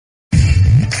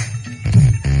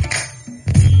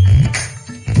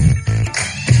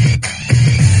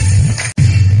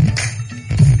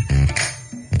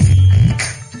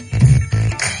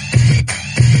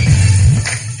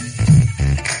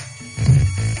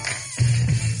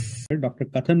Dr.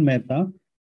 Kathan Mehta,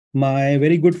 my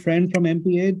very good friend from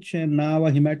MPH and now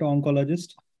a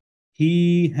hemato-oncologist.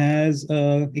 He has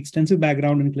an extensive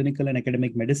background in clinical and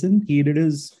academic medicine. He did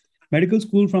his medical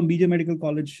school from BJ Medical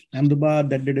College, Ahmedabad,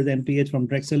 that did his MPH from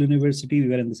Drexel University. We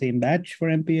were in the same batch for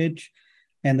MPH.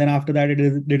 And then after that, he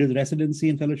did his residency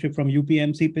and fellowship from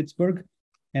UPMC Pittsburgh.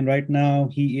 And right now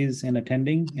he is an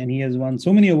attending and he has won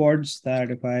so many awards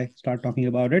that if I start talking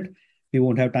about it, we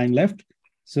won't have time left.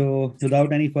 So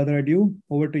without any further ado,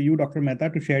 over to you, Dr. Mehta,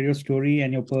 to share your story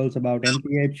and your pearls about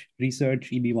MPH,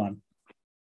 research, EB1.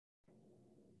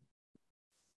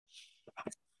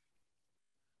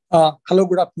 Hello,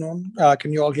 good afternoon.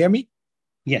 Can you all hear me?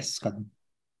 Yes, Kathan.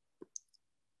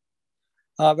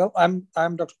 Well,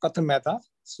 I'm Dr. Kathan Mehta.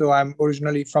 So I'm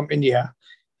originally from India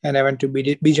and I went to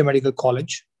BJ Medical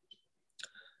College.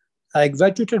 I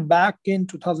graduated back in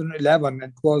 2011.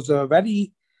 It was a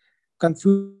very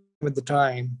confusing at the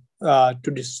time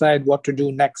to decide what to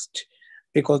do next,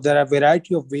 because there are a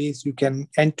variety of ways you can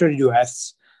enter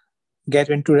US, get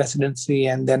into residency,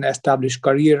 and then establish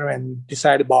career and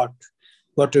decide about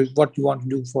what you want to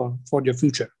do for your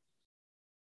future.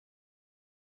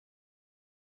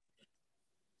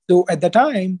 So at the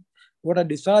time, what I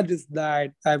decided is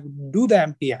that I would do the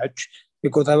MPH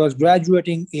because I was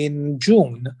graduating in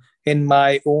June in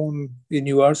my own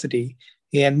university.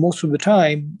 And most of the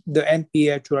time, the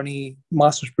MPH or any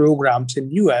master's programs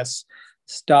in US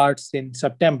starts in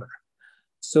September.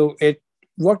 So it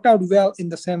worked out well in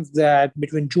the sense that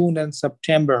between June and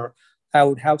September, I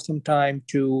would have some time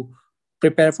to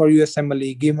prepare for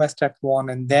USMLE, give my step one,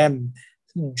 and then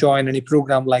join any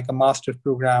program like a master's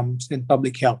programs in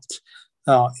public health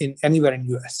in anywhere in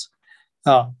US.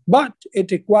 But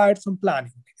it required some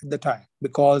planning at the time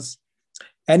because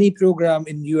any program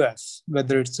in US,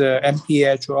 whether it's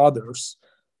MPH or others,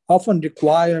 often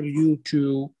require you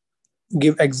to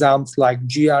give exams like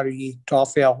GRE,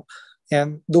 TOEFL,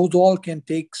 and those all can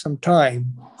take some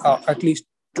time, at least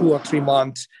 2 or 3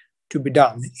 months to be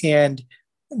done. And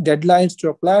deadlines to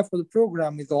apply for the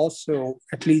program is also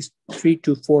at least 3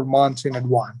 to 4 months in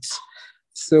advance.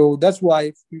 So that's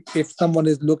why if someone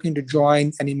is looking to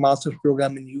join any master's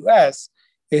program in US,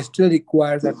 it still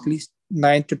requires at least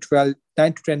 9 to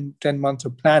 10 months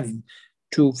of planning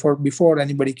before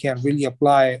anybody can really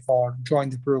apply or join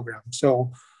the program.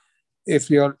 So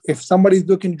if somebody is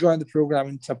looking to join the program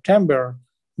in September,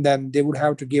 then they would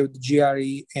have to give the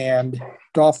GRE and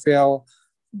TOEFL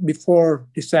before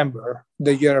December,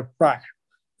 the year prior,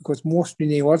 because most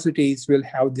universities will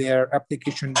have their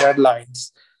application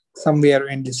deadlines somewhere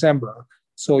in December.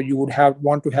 So you would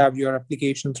want to have your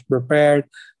applications prepared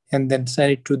and then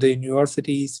send it to the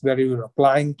universities where you're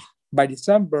applying by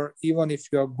December, even if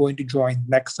you're going to join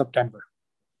next September.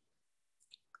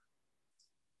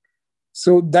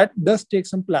 So that does take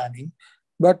some planning.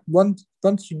 But once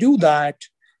you do that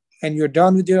and you're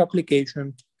done with your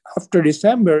application, after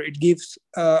December, it gives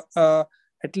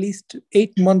at least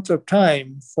 8 months of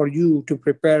time for you to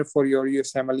prepare for your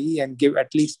USMLE and give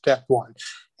at least step one.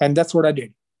 And that's what I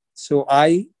did. So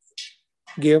I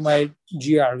gave my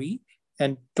GRE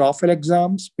and TOEFL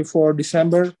exams before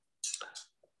December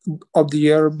of the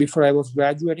year before I was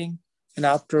graduating. And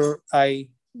after I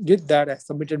did that, I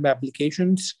submitted my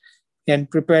applications and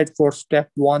prepared for step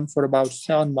one for about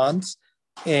 7 months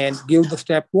and gave the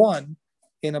step one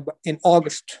in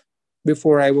August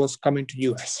before I was coming to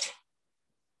US.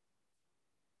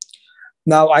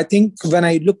 Now, I think when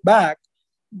I look back,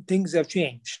 things have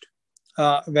changed.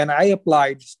 When I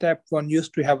applied, step one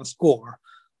used to have a score,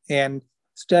 and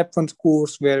step one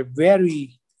scores were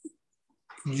very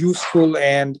useful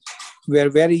and were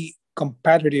very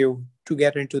competitive to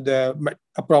get into the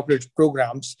appropriate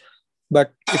programs.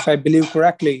 But if I believe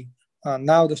correctly,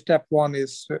 now the step one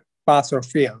is pass or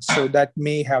fail. So that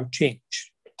may have changed.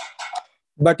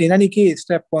 But in any case,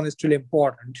 step one is still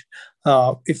important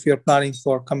if you're planning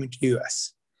for coming to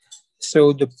US.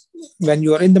 So when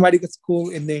you are in the medical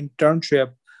school, in the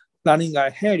internship, planning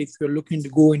ahead, if you're looking to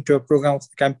go into a program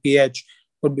like MPH,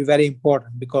 would be very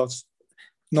important, because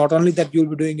not only that you'll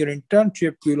be doing your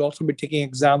internship, you'll also be taking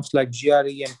exams like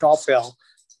GRE and TOEFL,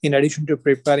 in addition to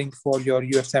preparing for your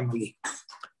USMLE.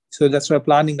 So that's why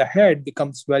planning ahead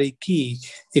becomes very key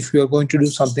if you're going to do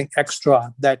something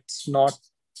extra that's not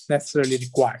necessarily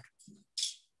required.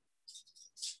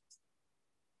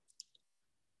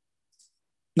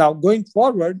 Now, going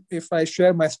forward, if I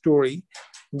share my story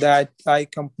that I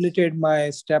completed my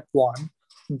step one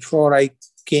before I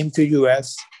came to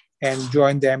US and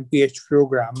joined the MPH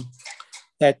program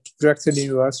at Drexel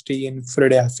University in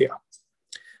Philadelphia.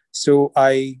 So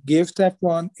I gave step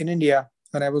one in India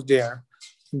when I was there.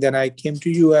 Then I came to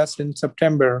US in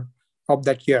September of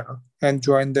that year and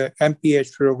joined the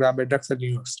MPH program at Drexel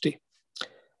University.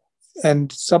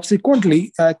 And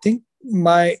subsequently, I think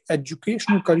my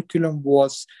educational curriculum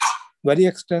was very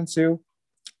extensive.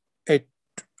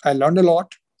 I learned a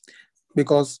lot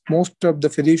because most of the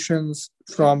physicians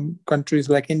from countries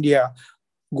like India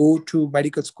go to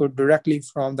medical school directly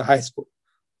from the high school.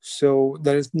 So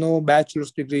there is no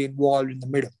bachelor's degree involved in the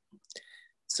middle.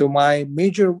 So my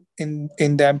major in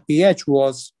the MPH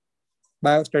was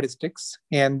biostatistics,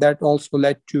 and that also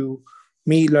led to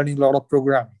me learning a lot of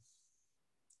programming.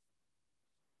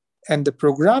 And the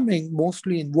programming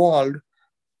mostly involved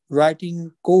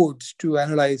writing codes to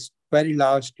analyze very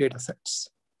large data sets.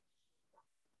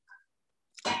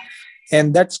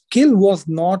 And that skill was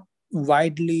not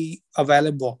widely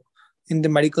available in the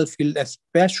medical field,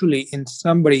 especially in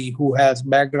somebody who has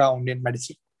background in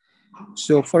medicine.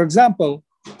 So, for example,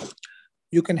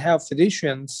 you can have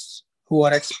physicians who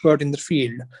are expert in the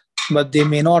field, but they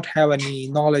may not have any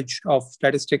knowledge of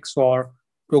statistics or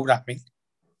programming.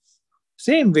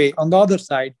 Same way, on the other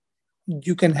side,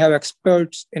 you can have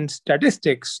experts in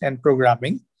statistics and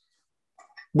programming,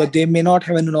 but they may not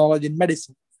have any knowledge in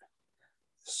medicine.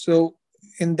 So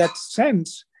in that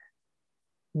sense,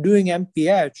 doing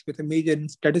MPH with a major in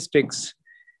statistics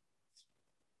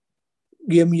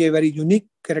gave me a very unique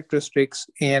characteristics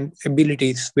and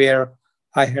abilities where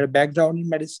I had a background in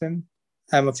medicine,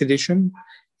 I'm a physician,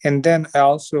 and then I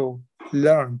also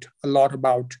learned a lot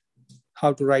about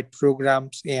how to write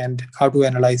programs and how to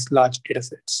analyze large data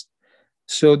sets.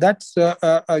 So that's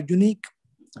a unique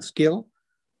skill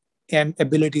and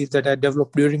abilities that I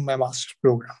developed during my master's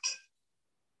program.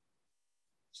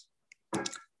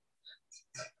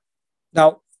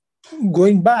 Now,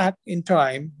 going back in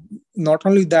time, not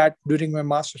only that, during my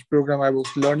master's program, I was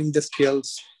learning the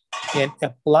skills and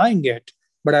applying it,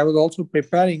 but I was also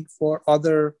preparing for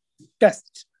other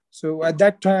tests. So at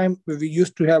that time, we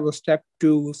used to have a step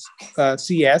 2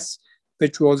 CS,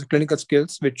 which was clinical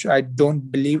skills, which I don't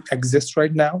believe exists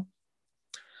right now.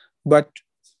 But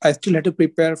I still had to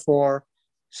prepare for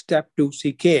step 2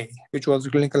 CK, which was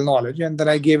clinical knowledge, and then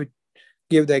I gave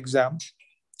the exam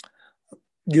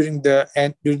during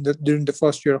the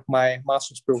first year of my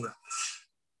master's program.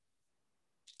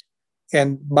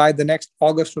 And by the next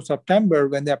August or September,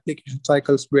 when the application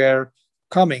cycles were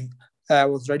coming, I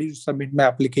was ready to submit my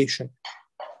application.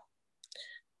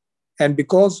 And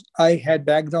because I had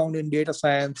background in data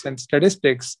science and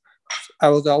statistics, I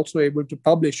was also able to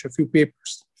publish a few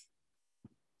papers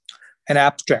and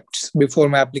abstracts before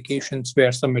my applications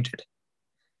were submitted.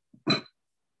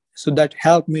 So that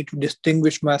helped me to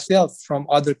distinguish myself from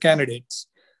other candidates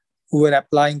who were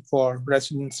applying for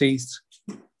residencies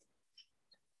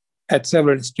at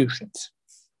several institutions.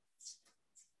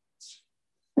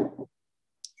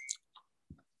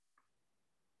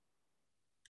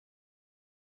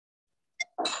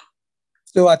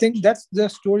 So I think that's the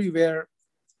story where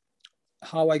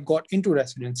how I got into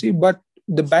residency, but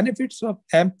the benefits of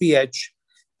MPH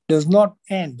does not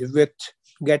end with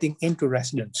getting into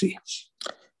residency.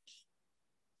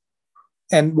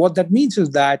 And what that means is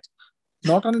that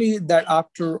not only that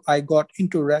after I got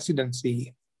into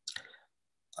residency,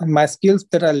 my skills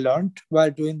that I learned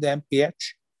while doing the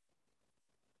MPH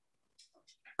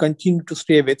continue to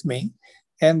stay with me.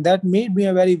 And that made me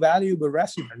a very valuable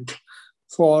resident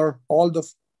for all the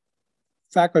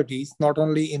faculties, not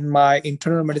only in my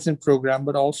internal medicine program,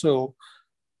 but also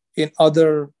in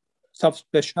other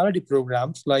subspecialty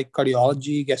programs like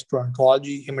cardiology,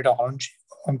 gastroenterology, hematology,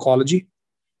 oncology.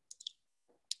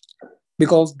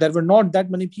 Because there were not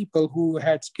that many people who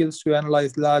had skills to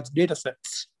analyze large data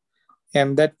sets.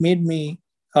 And that made me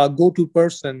a go-to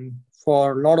person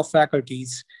for a lot of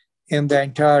faculties in the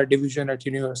entire division at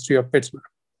University of Pittsburgh.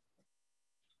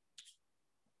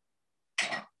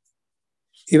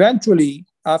 Eventually,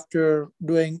 after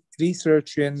doing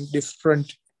research in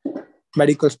different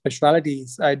medical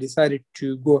specialties, I decided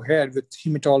to go ahead with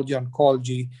hematology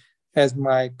oncology as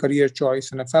my career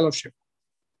choice and a fellowship.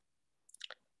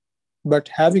 But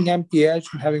having MPH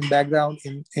and having background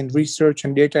in research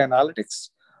and data analytics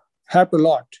helped a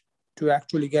lot to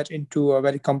actually get into a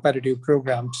very competitive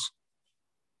programs.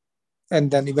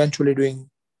 And then eventually doing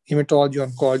hematology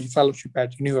oncology fellowship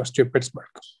at University of Pittsburgh.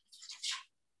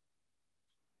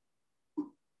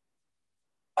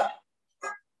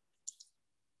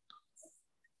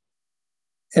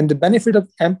 And the benefit of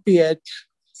MPH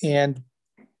and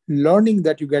learning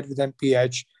that you get with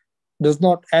MPH does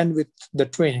not end with the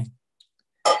training.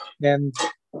 And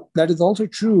that is also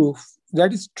true.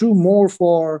 That is true more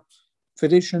for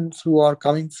physicians who are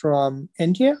coming from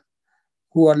India,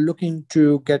 who are looking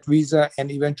to get visa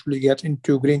and eventually get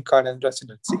into green card and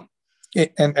residency.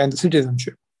 and the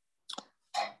citizenship.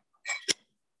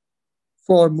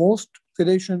 For most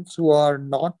physicians who are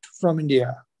not from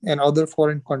India and other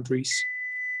foreign countries,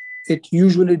 it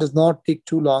usually does not take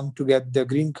too long to get the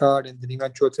green card and the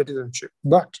eventual citizenship.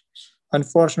 But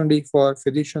unfortunately, for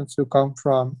physicians who come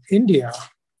from India,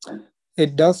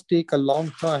 it does take a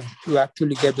long time to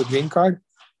actually get the green card,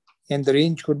 and the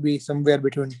range could be somewhere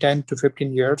between 10 to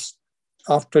 15 years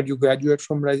after you graduate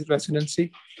from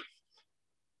residency,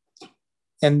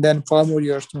 and then 5 more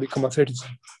years to become a citizen,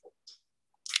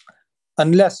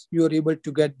 unless you're able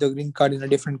to get the green card in a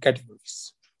different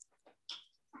categories.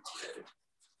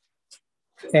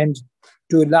 And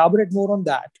to elaborate more on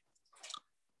that,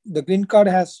 the green card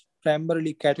has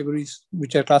primarily categories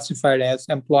which are classified as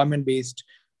employment-based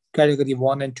category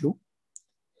 1 and 2.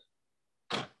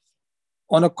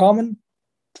 On a common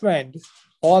trend,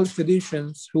 all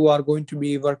physicians who are going to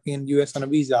be working in US on a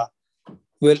visa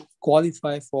will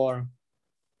qualify for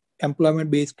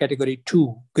employment-based category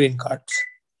 2 green cards,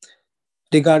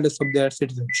 regardless of their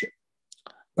citizenship.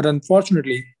 But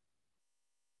unfortunately,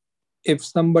 if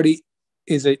somebody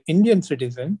is an Indian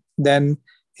citizen, then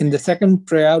in the second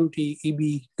priority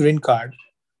EB green card,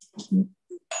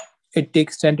 it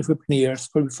takes 10 to 15 years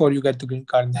before you get the green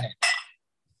card in the hand.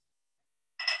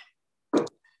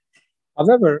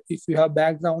 However, if you have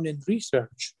background in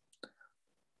research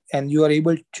and you are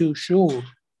able to show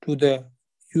to the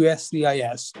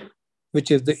USCIS,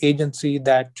 which is the agency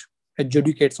that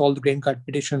adjudicates all the green card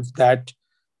petitions, that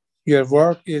your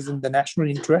work is in the national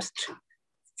interest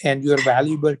and you are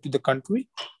valuable to the country,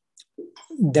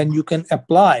 then you can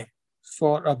apply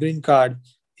for a green card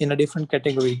in a different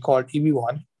category called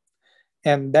EB1.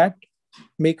 And that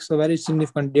makes a very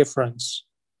significant difference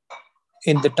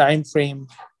in the time frame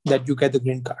that you get the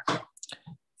green card.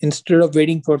 Instead of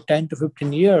waiting for 10 to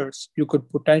 15 years, you could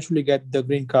potentially get the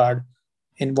green card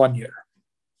in 1 year.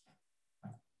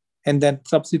 And then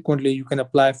subsequently, you can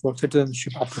apply for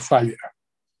citizenship after 5 years.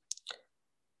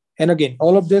 And again,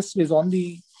 all of this is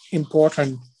only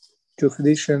important to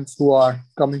physicians who are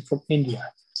coming from India,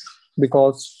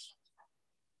 because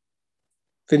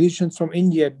physicians from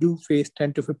India do face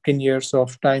 10 to 15 years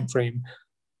of time frame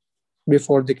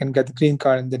before they can get the green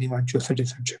card and then eventual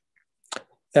citizenship.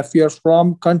 If you're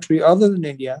from country other than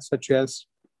India, such as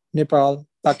Nepal,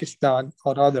 Pakistan,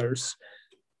 or others,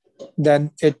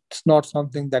 then it's not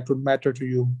something that would matter to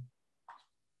you,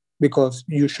 because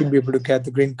you should be able to get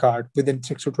the green card within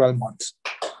 6 to 12 months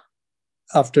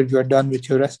after you are done with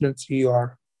your residency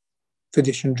or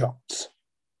physician jobs.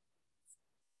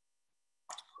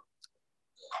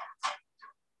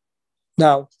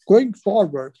 Now, going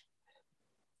forward,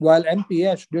 while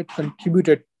MPH did contribute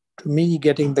to me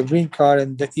getting the green card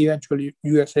and the eventual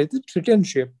US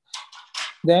citizenship,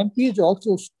 the MPH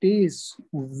also stays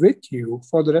with you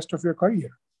for the rest of your career.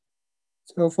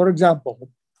 So, for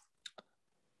example,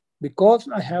 because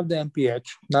I have the MPH,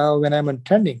 now when I'm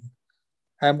attending,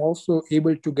 I'm also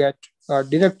able to get a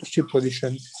directorship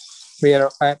position where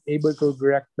I'm able to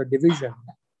direct the division,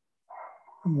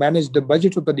 manage the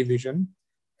budget of the division,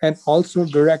 and also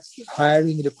direct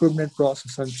hiring, recruitment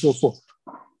process, and so forth.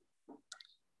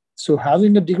 So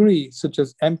having a degree such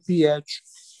as MPH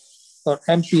or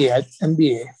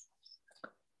MBA,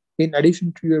 in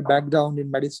addition to your background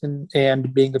in medicine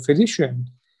and being a physician,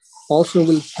 also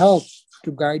will help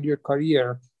to guide your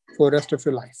career for the rest of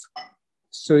your life.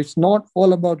 So it's not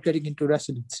all about getting into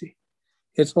residency.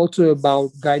 It's also about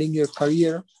guiding your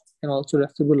career and also the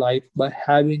rest of your life by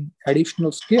having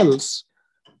additional skills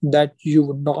that you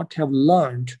would not have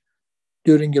learned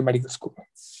during your medical school.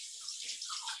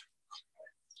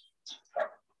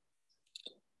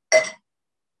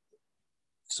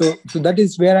 So that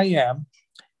is where I am.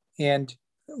 And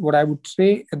what I would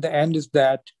say at the end is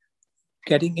that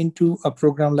getting into a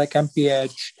program like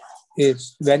MPH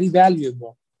is very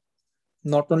valuable,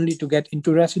 not only to get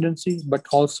into residency, but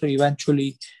also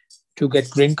eventually to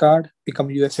get green card, become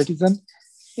a US citizen,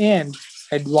 and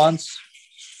advance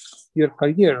your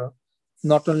career,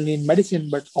 not only in medicine,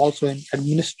 but also in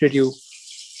administrative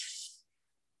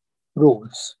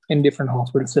roles in different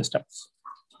hospital systems.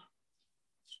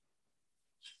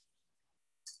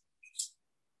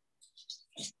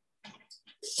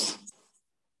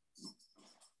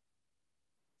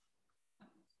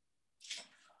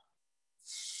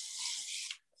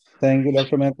 Thank you,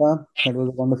 Dr. Mehta. That was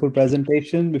a wonderful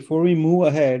presentation. Before we move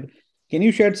ahead, can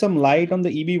you shed some light on the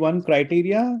EB1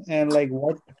 criteria and like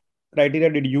what criteria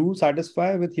did you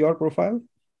satisfy with your profile?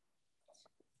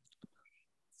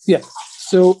 Yeah,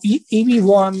 so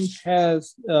EB1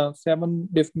 has 7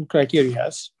 different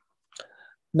criteria.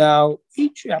 Now,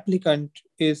 each applicant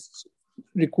is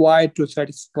required to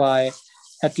satisfy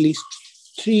at least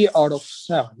 3 out of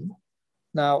 7.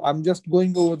 Now, I'm just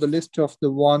going over the list of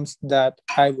the ones that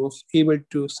I was able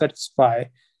to satisfy.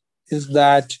 Is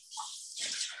that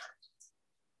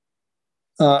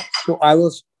so I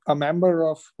was a member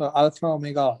of Alpha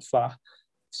Omega Alpha.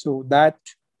 So that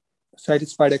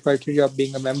satisfied a criteria of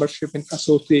being a membership in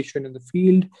association in the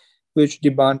field, which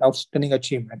demand outstanding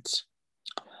achievements.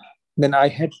 Then I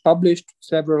had published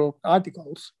several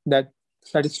articles that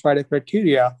satisfied a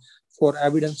criteria for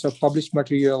evidence of published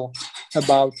material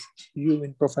about you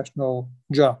in professional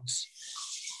journals.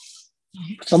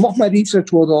 Some of my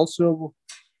research was also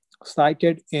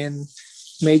cited in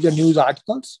major news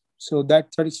articles. So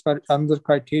that satisfied another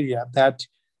criteria, that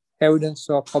evidence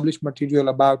of published material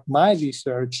about my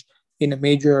research in a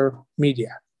major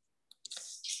media.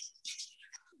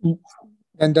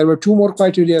 And there were 2 more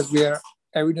criteria where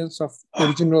evidence of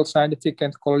original scientific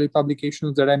and scholarly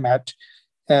publications that I met,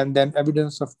 and then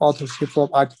evidence of authorship of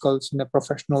articles in the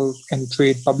professional and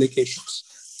trade publications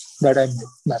that I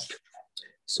met.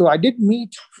 So I did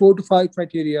meet 4 to 5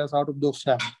 criteria out of those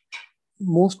 7,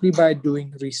 mostly by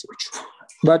doing research.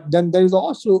 But then there is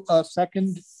also a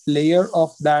second layer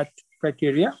of that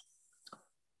criteria,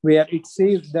 where it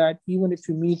says that even if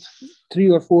you meet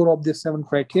 3 or 4 of the 7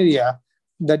 criteria,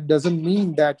 that doesn't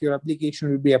mean that your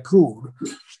application will be approved.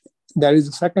 There is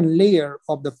a second layer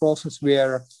of the process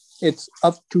where it's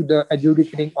up to the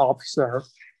adjudicating officer,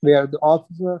 where the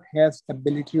officer has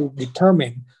ability to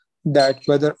determine that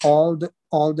whether all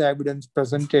the evidence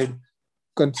presented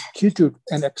constitute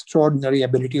an extraordinary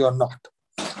ability or not.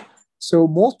 So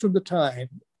most of the time,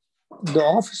 the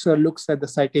officer looks at the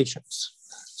citations.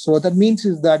 So what that means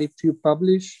is that if you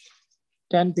publish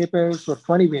 10 papers or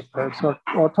 20 papers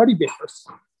or 30 papers,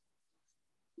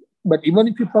 but even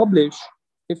if you publish,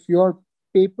 if your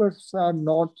papers are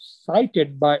not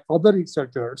cited by other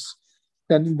researchers,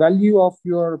 then the value of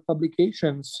your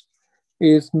publications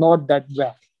is not that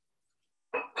well.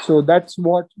 So that's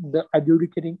what the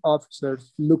adjudicating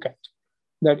officers look at.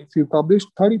 That if you publish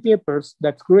 30 papers,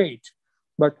 that's great.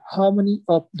 But how many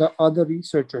of the other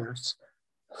researchers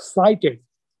cited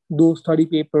those 30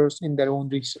 papers in their own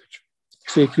research?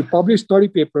 So if you publish 30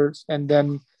 papers, and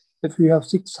then if you have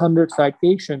 600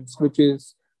 citations, which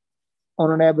is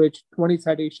on an average 20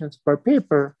 citations per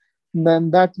paper,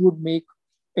 then that would make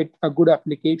it a good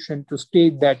application to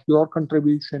state that your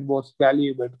contribution was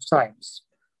valuable to science.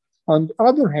 On the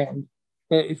other hand,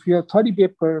 if you have 30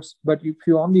 papers, but if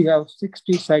you only have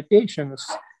 60 citations,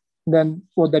 then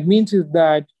what that means is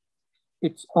that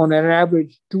it's on an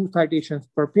average 2 citations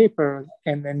per paper.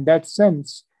 And in that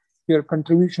sense, your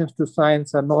contributions to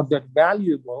science are not that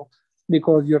valuable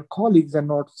because your colleagues are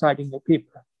not citing the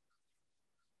paper.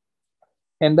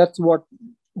 And that's what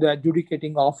the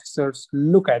adjudicating officers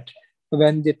look at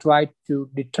when they try to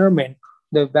determine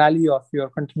the value of your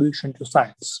contribution to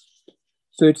science.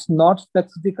 So it's not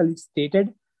specifically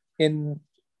stated in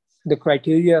the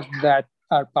criteria that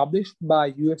are published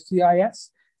by USCIS,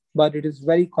 but it is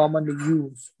very commonly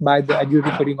used by the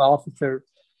adjudicating officer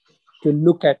to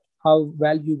look at how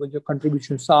valuable your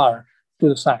contributions are to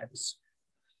the science.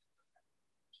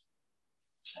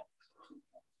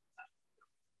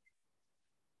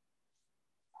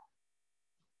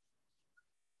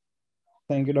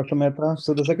 Thank you, Dr. Mehta.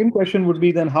 So the second question would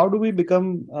be then, how do we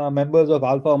become members of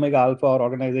Alpha Omega Alpha or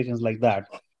organizations like that?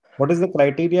 What is the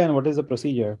criteria and what is the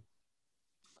procedure?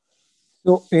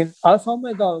 So in Alpha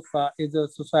Omega Alpha is a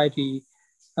society,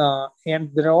 and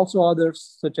there are also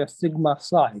others such as Sigma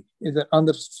Psi is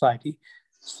another society.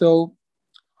 So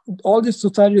all these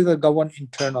societies are governed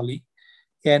internally,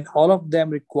 and all of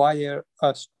them require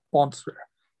a sponsor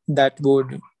that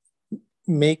would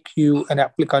make you an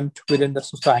applicant within the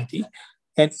society.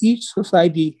 And each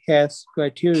society has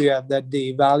criteria that they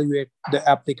evaluate the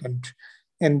applicant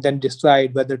and then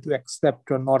decide whether to accept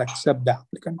or not accept the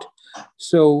applicant.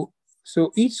 So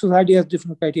each society has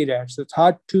different criteria. So it's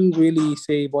hard to really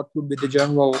say what would be the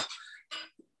general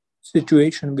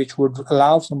situation which would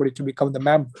allow somebody to become the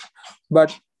member.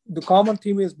 But the common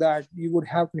theme is that you would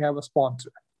have to have a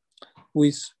sponsor who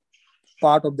is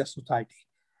part of the society.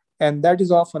 And that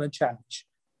is often a challenge,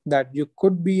 that you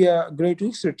could be a great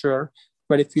researcher,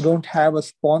 but if you don't have a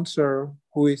sponsor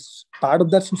who is part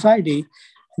of that society,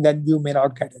 then you may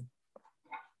not get it.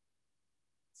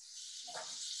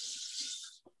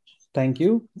 Thank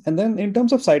you. And then in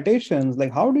terms of citations,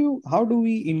 like how do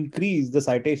we increase the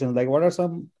citations? Like what are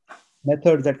some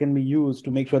methods that can be used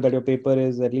to make sure that your paper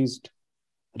is at least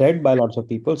read by lots of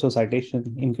people so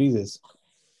citation increases?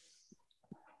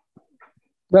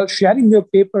 Well, sharing your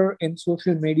paper in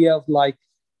social media like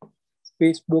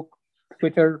Facebook,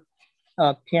 Twitter,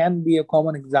 can be a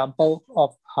common example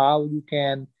of how you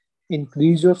can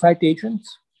increase your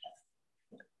citations.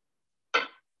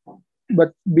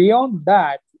 But beyond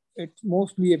that, it's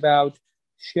mostly about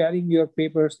sharing your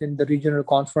papers in the regional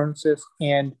conferences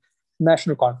and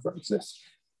national conferences.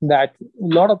 That a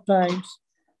lot of times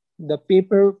the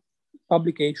paper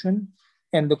publication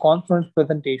and the conference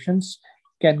presentations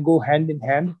can go hand in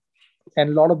hand, and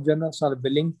a lot of journals are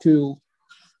willing to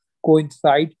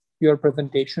coincide your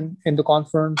presentation in the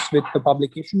conference with the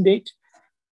publication date.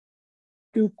 And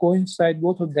if you're able to coincide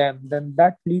both of them, then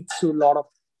that leads to a lot of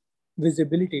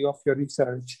visibility of your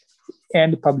research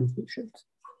and publications.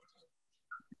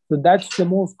 So that's the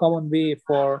most common way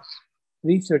for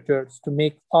researchers to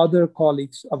make other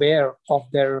colleagues aware of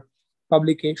their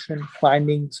publication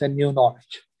findings and new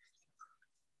knowledge.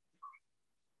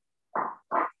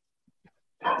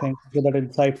 Thank you for that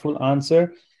insightful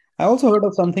answer. I also heard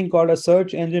of something called a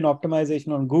search engine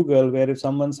optimization on Google, where if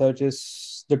someone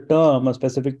searches the term, a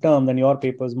specific term, then your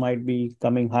papers might be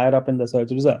coming higher up in the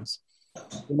search results.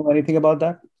 Do you know anything about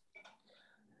that?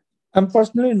 I'm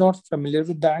personally not familiar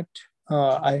with that.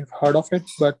 I've heard of it,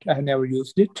 but I have never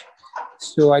used it.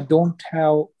 So I don't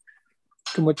have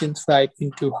too much insight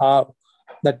into how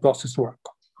that process works.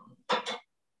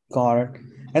 Got it.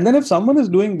 And then if someone is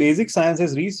doing basic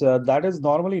sciences research, that is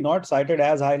normally not cited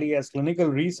as highly as clinical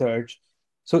research.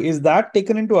 So is that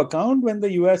taken into account when the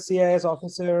USCIS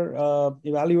officer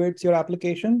evaluates your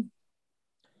application?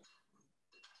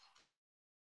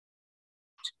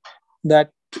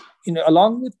 That,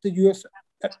 along with the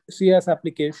USCIS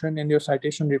application and your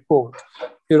citation report,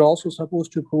 you're also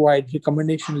supposed to provide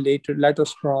recommendation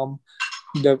letters from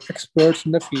the experts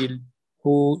in the field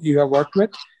who you have worked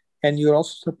with. And you're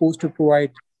also supposed to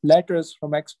provide letters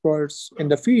from experts in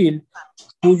the field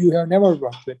who you have never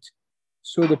worked with.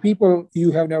 So the people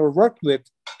you have never worked with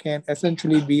can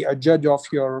essentially be a judge of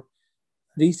your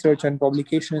research and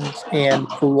publications and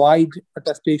provide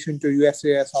attestation to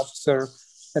USCIS officer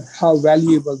that how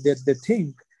valuable they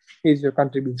think is your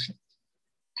contribution.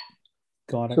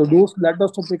 Got it. So those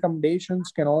letters of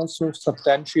recommendations can also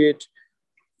substantiate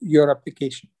your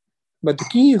application. But the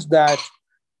key is that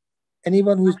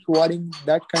anyone who is providing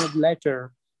that kind of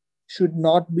letter should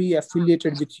not be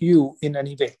affiliated with you in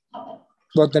any way.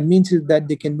 What that means is that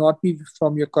they cannot be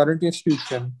from your current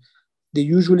institution. They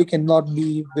usually cannot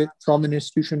be from an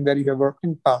institution where you have worked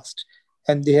in past,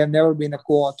 and they have never been a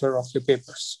co-author of your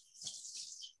papers.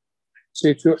 So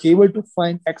if you're able to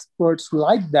find experts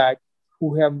like that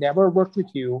who have never worked with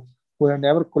you, who have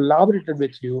never collaborated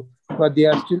with you, but they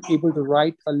are still able to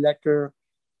write a letter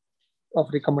of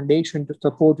recommendation to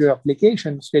support your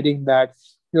application, stating that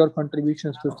your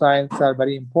contributions to science are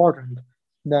very important,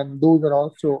 then those are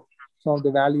also some of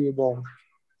the valuable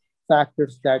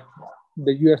factors that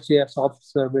the USCIS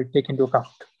officer will take into account.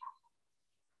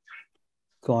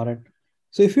 Got it.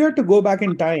 So if you had to go back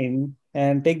in time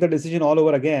and take the decision all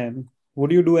over again,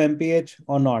 would you do MPH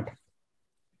or not?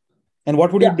 And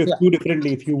what would you do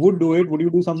differently? If you would do it, would you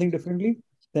do something differently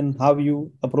than how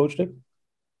you approached it?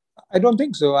 I don't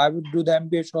think so. I would do the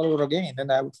MPH all over again,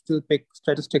 and I would still pick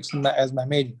statistics as my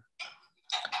major.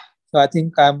 So I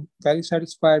think I'm very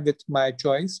satisfied with my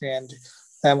choice, and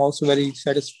I'm also very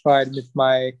satisfied with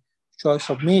my choice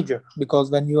of major, because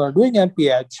when you are doing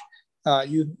MPH,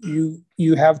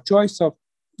 you have choice of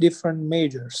different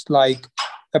majors like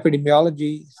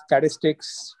epidemiology,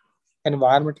 statistics,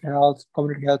 environmental health,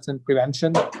 community health, and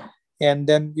prevention. And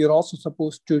then you're also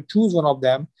supposed to choose one of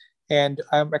them. And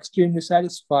I'm extremely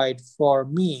satisfied for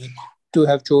me to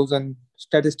have chosen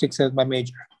statistics as my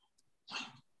major.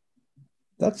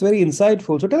 That's very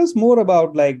insightful. So tell us more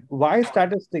about why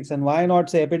statistics and why not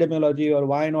say epidemiology, or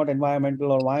why not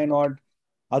environmental, or why not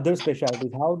other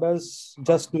specialties? How does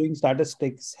just doing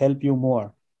statistics help you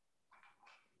more?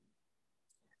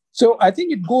 So I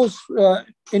think it goes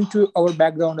into our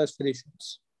background as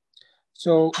physicians.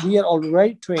 So we are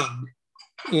already trained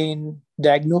in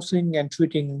diagnosing and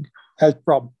treating health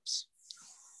problems.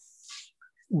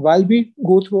 While we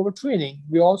go through our training,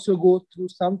 we also go through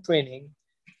some training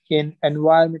in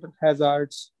environmental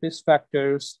hazards, risk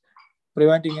factors,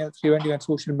 preventing and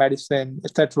social medicine,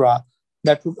 etc.,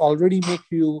 that would already make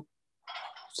you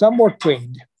somewhat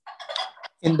trained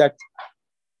in that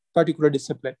particular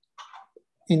discipline.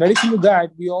 In addition to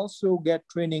that, we also get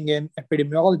training in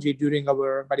epidemiology during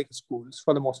our medical schools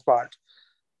for the most part,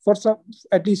 for some,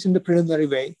 at least in the preliminary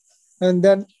way. And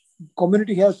then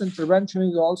community health and prevention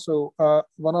is also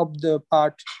one of the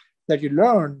parts that you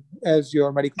learn as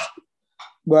your medical school.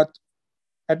 But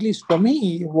at least for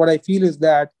me, what I feel is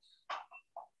that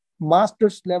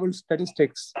master's level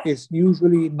statistics is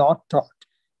usually not taught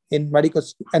in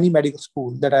any medical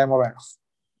school that I am aware of.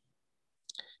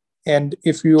 And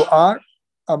if you are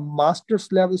a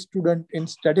master's level student in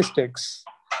statistics,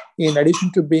 in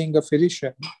addition to being a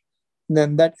physician,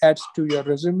 then that adds to your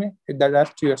resume, that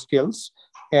adds to your skills,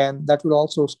 and that will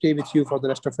also stay with you for the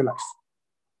rest of your life.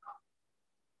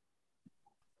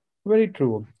 Very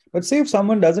true. But say if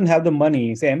someone doesn't have the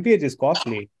money, say MPH is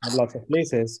costly at lots of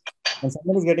places, and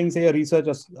someone is getting, say, a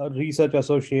research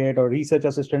associate or research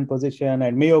assistant position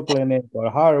at Mayo Clinic or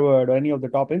Harvard or any of the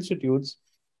top institutes,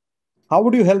 how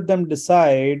would you help them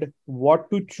decide what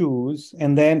to choose?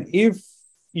 And then if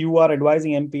you are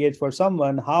advising MPH for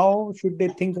someone, how should they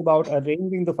think about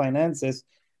arranging the finances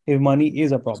if money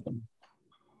is a problem?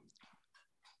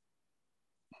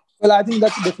 Well, I think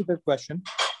that's a difficult question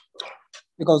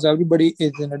because everybody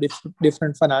is in a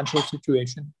different financial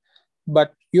situation.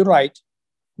 But you're right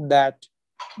that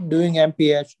doing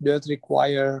MPH does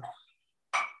require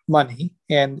money,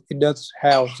 and it does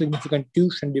have significant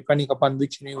tuition depending upon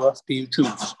which university you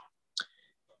choose.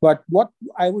 But what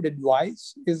I would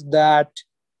advise is that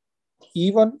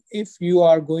even if you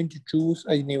are going to choose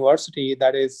a university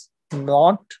that is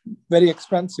not very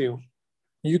expensive,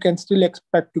 you can still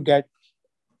expect to get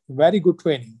very good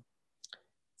training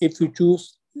if you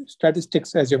choose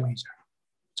statistics as your major.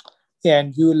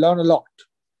 And you will learn a lot,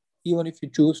 even if you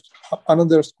choose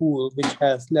another school which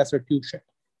has lesser tuition.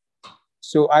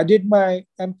 So I did my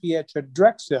MPH at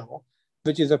Drexel,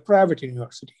 which is a private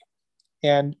university.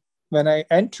 And when I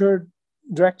entered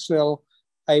Drexel,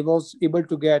 I was able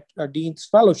to get a Dean's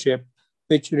Fellowship,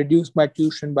 which reduced my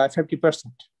tuition by 50%.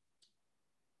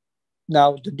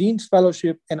 Now, the Dean's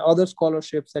Fellowship and other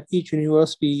scholarships at each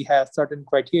university has certain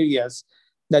criteria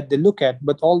that they look at,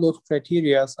 but all those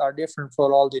criteria are different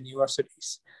for all the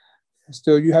universities.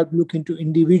 So you have to look into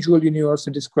individual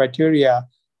universities' criteria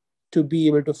to be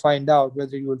able to find out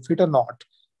whether you will fit or not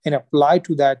and apply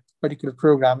to that particular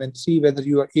program and see whether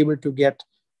you are able to get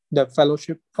the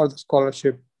fellowship or the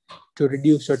scholarship to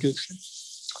reduce your tuition.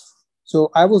 So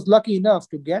I was lucky enough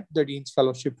to get the Dean's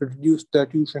Fellowship to reduce the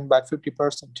tuition by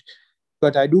 50%.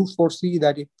 But I do foresee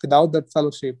that without that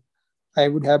fellowship, I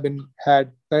would have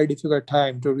had very difficult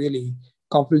time to really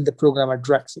complete the program at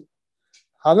Drexel.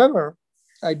 However,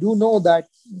 I do know that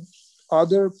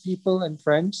other people and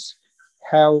friends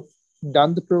have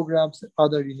done the programs at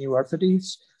other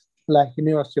universities, like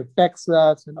University of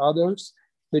Texas and others,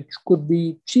 which could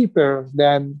be cheaper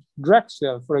than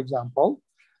Drexel, for example.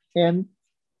 And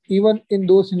even in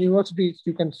those universities,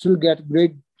 you can still get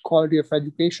great quality of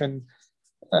education,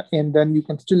 and then you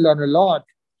can still learn a lot,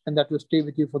 and that will stay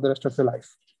with you for the rest of your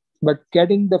life. But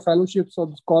getting the fellowships or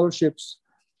the scholarships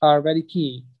are very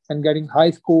key, and getting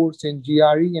high scores in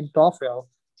GRE and TOEFL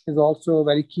is also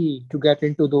very key to get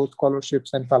into those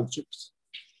scholarships and fellowships.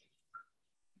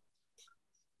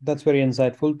 That's very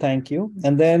insightful. Thank you.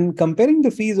 And then comparing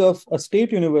the fees of a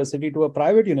state university to a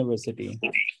private university,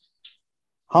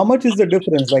 how much is the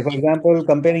difference? Like, for example,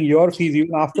 comparing your fees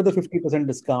even after the 50%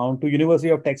 discount to University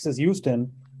of Texas,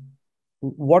 Houston,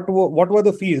 what were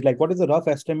the fees? Like, what is the rough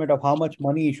estimate of how much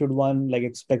money should one like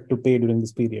expect to pay during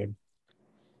this period?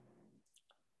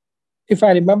 If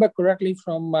I remember correctly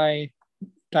from my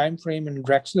time frame in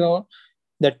Drexel,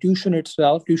 the tuition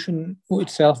itself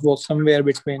was somewhere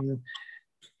between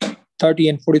 $30,000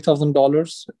 and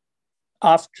 $40,000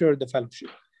 after the fellowship.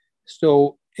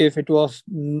 So if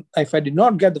I did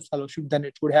not get the fellowship, then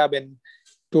it would have been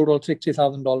total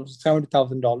 $60,000,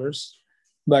 $70,000.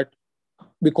 But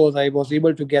because I was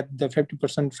able to get the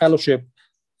 50% fellowship,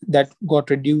 that got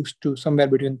reduced to somewhere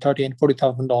between $30,000 and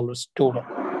 $40,000 total.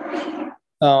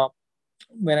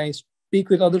 When I speak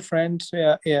with other friends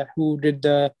who did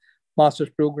the master's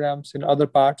programs in other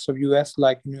parts of US,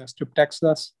 like University of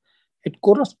Texas, it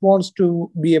corresponds to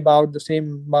be about the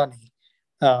same money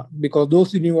because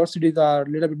those universities are a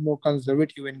little bit more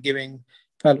conservative in giving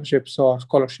fellowships or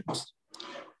scholarships.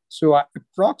 So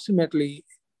approximately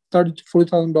 $30,000 to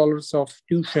 $40,000 of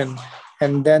tuition,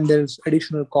 and then there's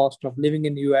additional cost of living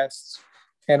in the US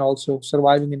and also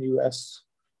surviving in the US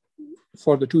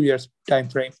for the 2 years time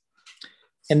frame.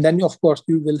 And then, of course,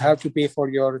 you will have to pay for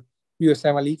your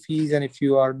USMLE fees, and if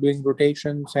you are doing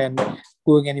rotations and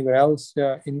going anywhere else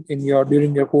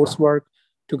during your coursework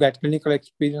to get clinical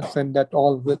experience, and that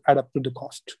all will add up to the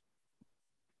cost.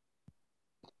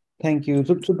 Thank you.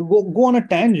 So to go on a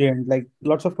tangent, like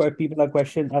lots of people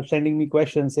are sending me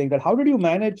questions saying that how did you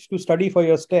manage to study for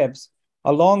your steps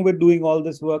along with doing all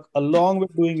this work, along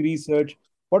with doing research?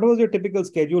 What was your typical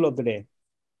schedule of the day?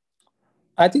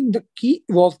 I think the key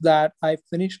was that I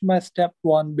finished my step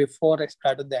 1 before I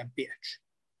started the MPH.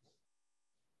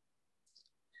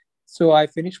 So I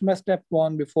finished my step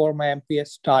 1 before my MPH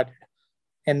started.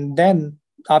 And then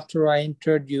after I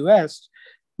entered US,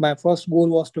 my first goal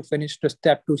was to finish the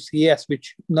step 2 CS,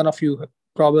 which none of you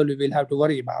probably will have to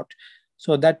worry about.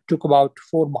 So that took about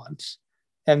 4 months.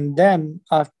 And then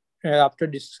after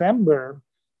December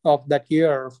of that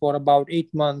year, for about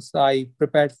 8 months, I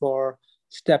prepared for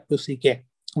step 2 CK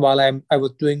while I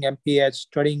was doing MPH,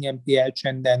 studying MPH,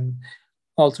 and then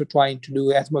also trying to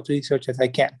do as much research as I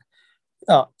can.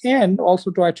 And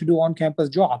also try to do on-campus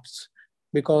jobs,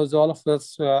 because all of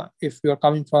us, if you're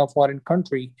coming from a foreign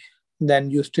country,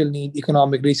 then you still need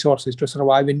economic resources to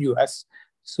survive in US.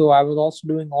 So I was also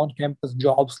doing on-campus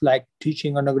jobs like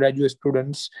teaching undergraduate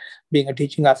students, being a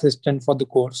teaching assistant for the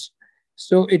course.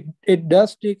 So it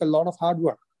does take a lot of hard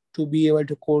work to be able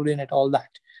to coordinate all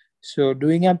that. So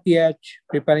doing MPH,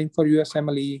 preparing for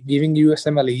USMLE, giving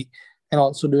USMLE, and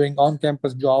also doing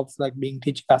on-campus jobs like being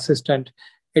teaching assistant,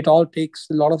 it all takes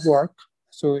a lot of work.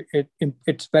 So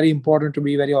it's very important to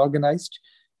be very organized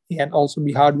and also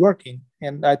be hardworking.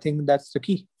 And I think that's the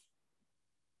key.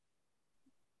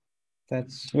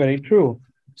 That's very true.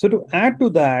 So to add to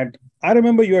that, I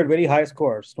remember you had very high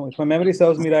scores. So if my memory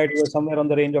serves me right, you were somewhere on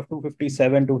the range of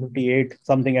 257, 258,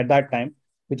 something at that time,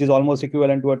 which is almost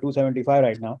equivalent to a 275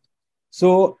 right now.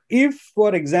 So if,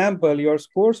 for example, your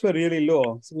scores were really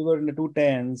low, so you were in the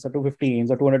 210s or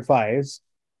 215s or 205s,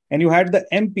 and you had the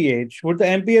MPH, would the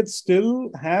MPH still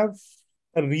have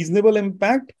a reasonable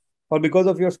impact? Or because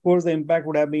of your scores, the impact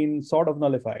would have been sort of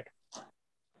nullified?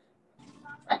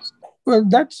 Well,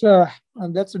 that's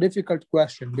a difficult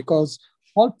question, because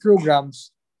all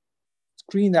programs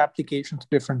screen the applications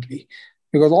differently,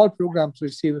 because all programs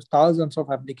receive thousands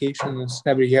of applications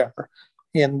every year,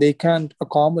 and they can't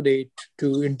accommodate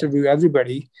to interview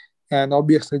everybody. And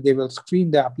obviously, they will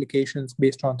screen the applications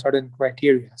based on certain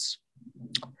criteria.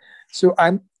 So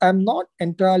I'm not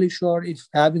entirely sure if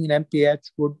having an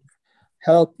MPH would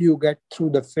help you get through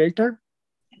the filter,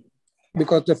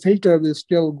 because the filter will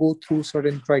still go through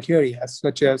certain criteria,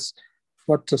 such as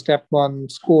what's the step 1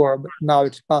 score, but now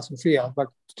it's pass or fail, but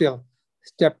still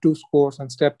step 2 scores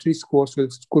and step 3 scores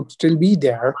could still be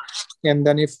there. And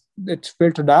then if it's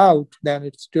filtered out, then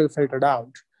it's still filtered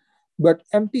out. But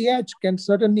MPH can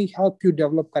certainly help you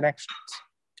develop connections.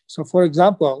 So for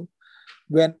example,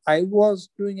 when I was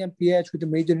doing MPH with a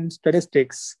major in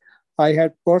statistics, I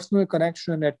had personal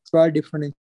connection at 12 different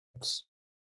institutions.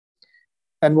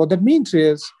 And what that means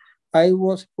is I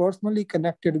was personally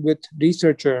connected with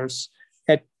researchers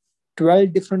at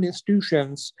 12 different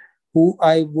institutions who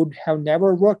I would have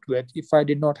never worked with if I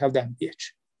did not have the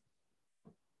MPH.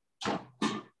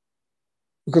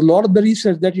 Because a lot of the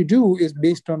research that you do is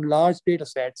based on large data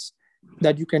sets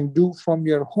that you can do from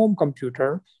your home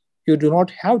computer. You do not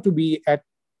have to be at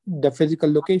the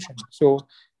physical location. So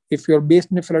if you're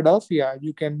based in Philadelphia,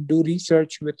 you can do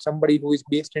research with somebody who is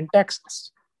based in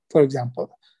Texas, for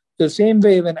example. The same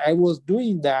way, when I was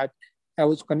doing that, I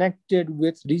was connected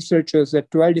with researchers at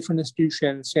 12 different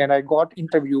institutions, and I got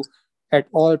interview at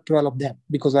all 12 of them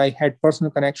because I had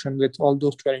personal connection with all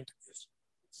those 12 interviews.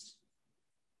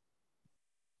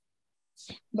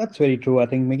 That's very true. I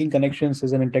think making connections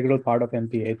is an integral part of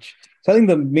MPH. So I think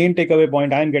the main takeaway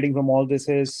point I'm getting from all this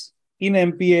is, in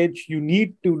MPH, you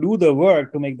need to do the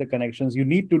work to make the connections. You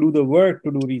need to do the work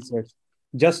to do research.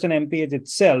 Just an MPH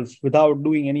itself, without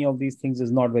doing any of these things,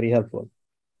 is not very helpful.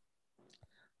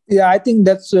 Yeah, I think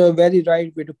that's a very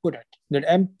right way to put it. That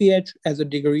MPH as a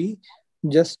degree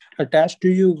just attached to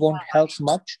you won't help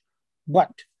much.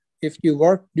 But if you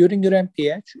work during your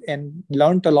MPH and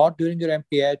learned a lot during your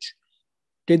MPH,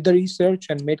 did the research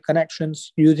and made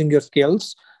connections using your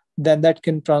skills, then that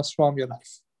can transform your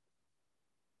life.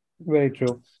 Very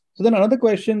true. So then another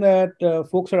question that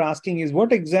folks are asking is,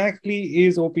 what exactly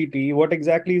is OPT? What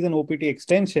exactly is an OPT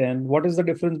extension? What is the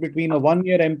difference between a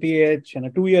 1-year MPH and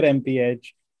a 2-year MPH?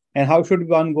 And how should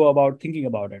one go about thinking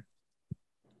about it?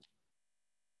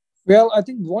 Well, I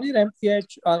think 1-year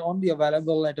MPH are only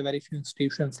available at a very few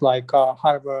institutions like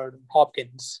Harvard,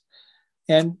 Hopkins.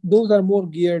 And those are more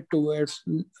geared towards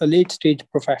late stage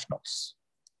professionals.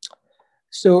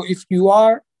 So if you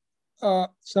are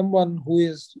someone who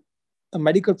is a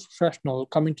medical professional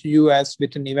coming to US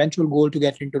with an eventual goal to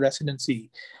get into residency,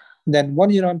 then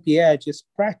 1-year MPH is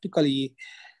practically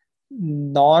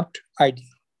not ideal.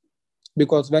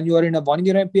 Because when you are in a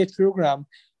 1-year MPH program,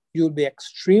 you'll be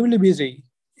extremely busy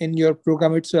in your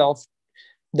program itself,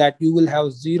 that you will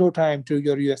have zero time to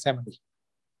your USMLE.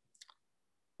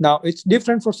 Now, it's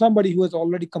different for somebody who has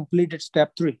already completed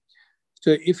step 3.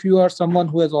 So if you are someone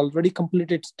who has already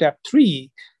completed step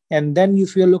 3, and then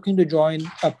if you're looking to join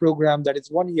a program that is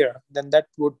 1 year, then that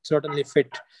would certainly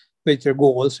fit with your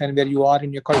goals and where you are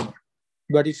in your career.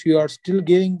 But if you are still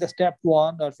giving the step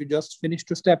one, or if you just finished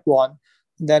to step one,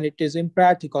 then it is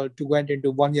impractical to go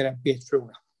into 1 year MPH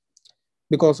program.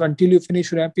 Because until you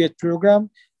finish your MPH program,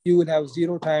 you will have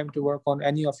zero time to work on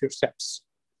any of your steps.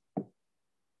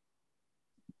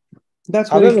 That's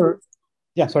however,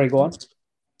 yeah, sorry, go on.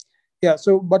 Yeah,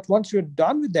 so, but once you're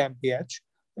done with the MPH,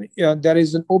 there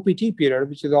is an OPT period,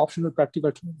 which is optional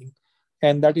practical training.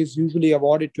 And that is usually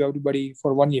awarded to everybody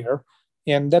for 1 year.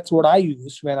 And that's what I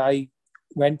used when I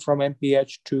went from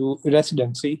MPH to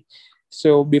residency.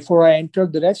 So before I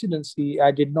entered the residency,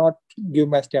 I did not give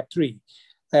my step 3.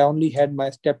 I only had my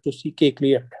step 2 CK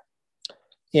cleared.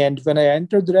 And when I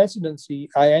entered the residency,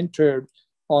 I entered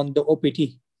on the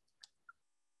OPT.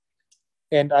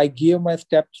 And I gave my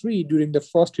step 3 during the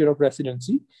first year of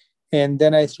residency. And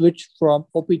then I switched from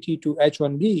OPT to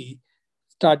H1B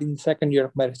starting the second year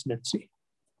of my residency.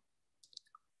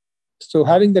 So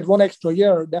having that 1 extra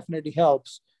year definitely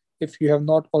helps if you have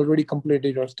not already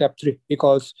completed your step 3,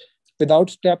 because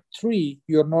without step 3,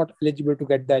 you're not eligible to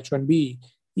get the H1B,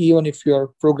 even if your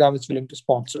program is willing to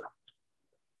sponsor.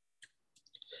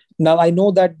 Now, I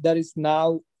know that there is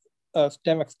now a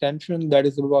STEM extension that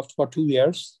is about for 2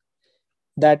 years.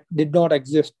 That did not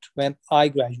exist when I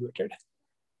graduated.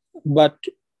 But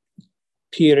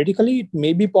theoretically, it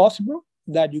may be possible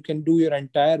that you can do your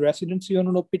entire residency on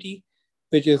an OPT,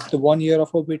 which is the 1 year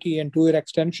of OPT and 2 year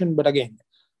extension. But again,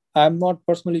 I'm not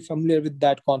personally familiar with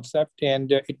that concept,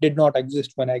 and it did not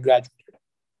exist when I graduated.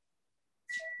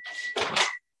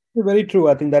 Very true.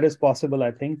 I think that is possible.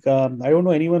 I think I don't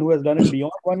know anyone who has done it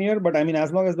beyond 1 year, but I mean,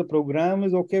 as long as the program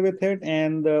is okay with it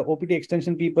and the OPT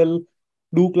extension people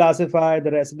do classify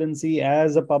the residency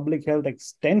as a public health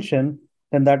extension,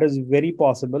 then that is very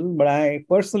possible. But I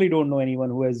personally don't know anyone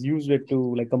who has used it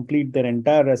to like complete their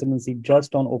entire residency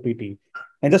just on OPT.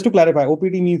 And just to clarify,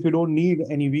 OPT means you don't need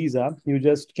any visa. You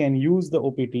just can use the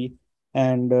OPT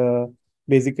and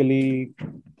basically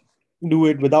do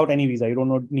it without any visa. You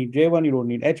don't need J1, you don't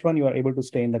need H1, you are able to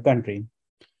stay in the country.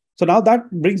 So now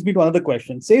that brings me to another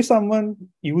question. Say someone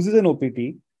uses an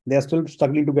OPT, they're still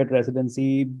struggling to get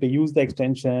residency, they use the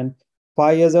extension,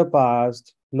 5 years have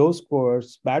passed, low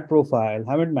scores, bad profile,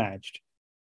 haven't matched.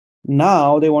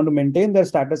 Now they want to maintain their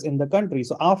status in the country.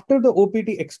 So after the OPT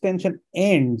extension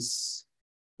ends,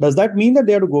 does that mean that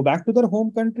they have to go back to their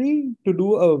home country to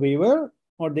do a waiver,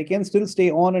 or they can still stay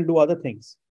on and do other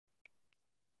things?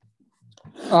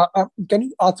 Can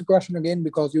you ask the question again?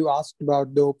 Because you asked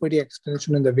about the OPT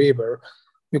extension and the waiver,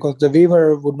 because the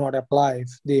waiver would not apply if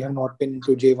they have not been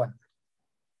into J1.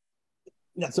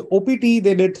 Yeah, so OPT,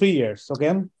 they did 3 years, okay?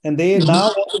 And they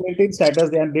now want to maintain status.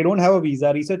 They don't have a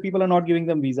visa. Research people are not giving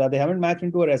them visa. They haven't matched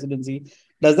into a residency.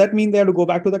 Does that mean they have to go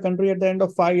back to the country at the end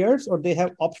of 5 years, or they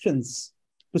have options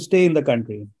to stay in the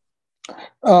country?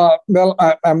 Well,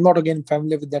 I'm not again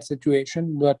familiar with that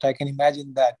situation, but I can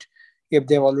imagine that if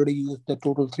they've already used the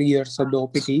total 3 years of the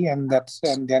OPT and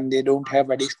then they don't have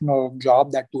additional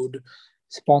job that would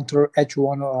sponsor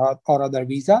H1 or other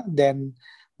visa, then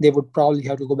they would probably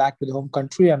have to go back to the home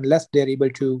country unless they're able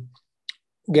to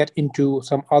get into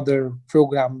some other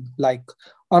program, like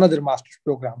another master's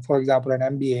program, for example, an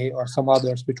MBA or some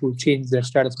others, which will change their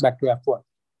status back to F1.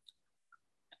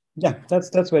 Yeah,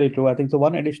 that's very true. I think so.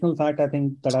 One additional fact I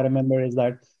think that I remember is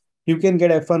that you can get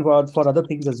F1 for other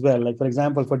things as well. Like, for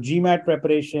example, for GMAT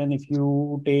preparation, if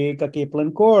you take a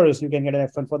Kaplan course, you can get an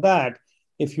F1 for that.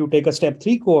 If you take a step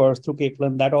 3 course through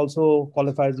Kaplan, that also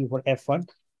qualifies you for F1.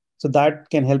 So that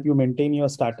can help you maintain your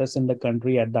status in the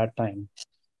country at that time.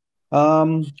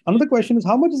 Another question is,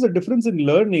 how much is the difference in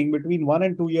learning between 1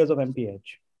 and 2 years of MPH?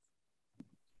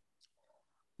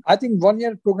 I think 1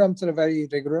 year programs are very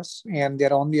rigorous, and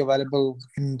they're only available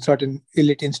in certain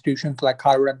elite institutions like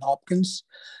Harvard and Hopkins.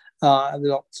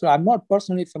 So I'm not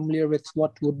personally familiar with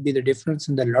what would be the difference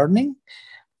in the learning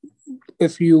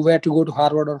if you were to go to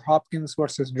Harvard or Hopkins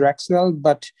versus Drexel,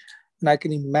 but I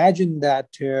can imagine that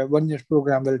 1 year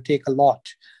program will take a lot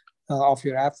of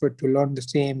your effort to learn the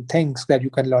same things that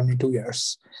you can learn in 2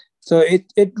 years. So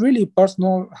it really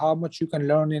personal how much you can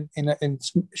learn in a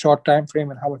short time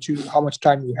frame, and how much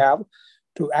time you have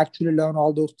to actually learn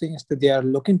all those things that they are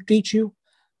looking to teach you.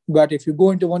 But if you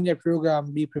go into 1 year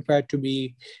program, be prepared to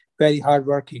be very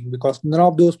hardworking, because none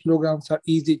of those programs are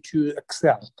easy to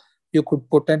excel. You could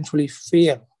potentially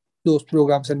fail those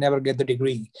programs and never get the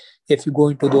degree if you go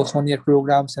into those 1 year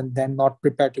programs and then not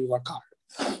prepared to work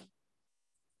hard.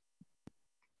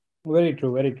 Very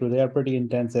true, very true. They are pretty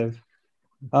intensive.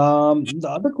 The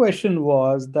other question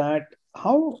was that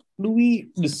how do we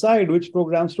decide which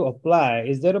programs to apply?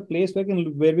 Is there a place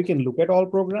where we can look at all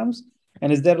programs?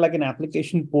 And is there like an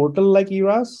application portal like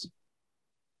ERAS?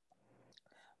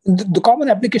 The common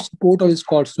application portal is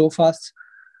called SOPHAS,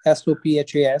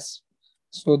 SOPHAS.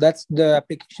 So that's the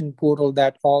application portal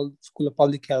that all School of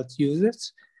Public Health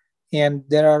uses. And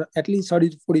there are at least 30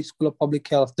 to 40 School of Public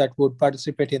Health that would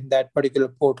participate in that particular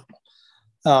portal.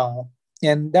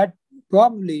 And that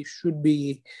probably should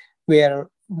be where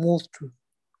most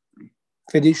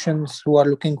physicians who are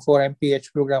looking for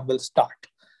MPH program will start,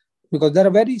 because there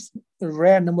are very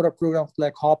rare number of programs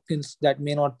like Hopkins that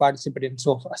may not participate in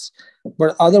SOPHAS,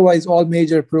 but otherwise all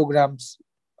major programs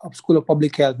of School of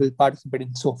Public Health will participate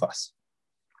in SOPHAS.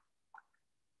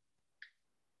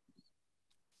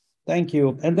 Thank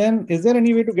you. And then is there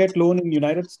any way to get loan in the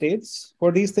United States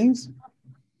for these things?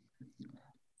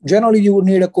 Generally, you would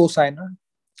need a co-signer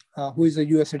who is a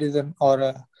US citizen or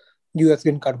a US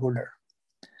green card holder.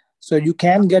 So you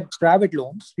can get private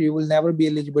loans. You will never be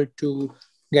eligible to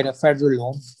get a federal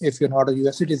loan if you're not a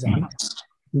US citizen.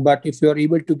 But if you're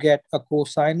able to get a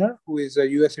co-signer who is a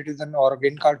US citizen or a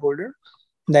green card holder,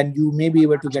 then you may be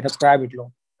able to get a private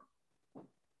loan.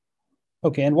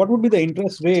 Okay. And what would be the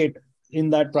interest rate in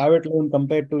that private loan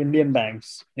compared to Indian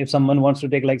banks? If someone wants to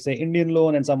take, like, say, Indian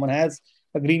loan and someone has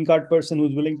a green card person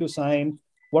who's willing to sign,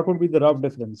 what would be the rough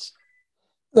difference?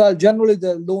 Well, generally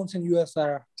the loans in US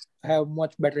have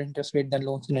much better interest rate than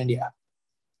loans in India.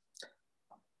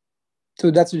 So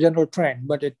that's a general trend,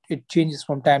 but it changes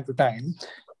from time to time.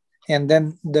 And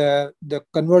then the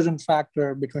conversion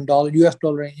factor between US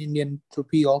dollar and Indian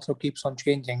rupee also keeps on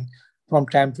changing from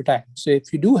time to time. So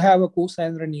if you do have a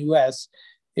co-signer in US,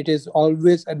 it is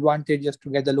always advantageous to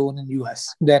get the loan in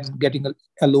US than getting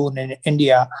a loan in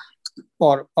India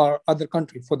or other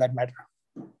country for that matter.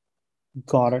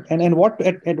 Got it. And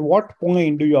at what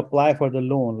point do you apply for the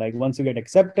loan? Like once you get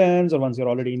acceptance or once you're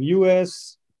already in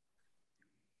US?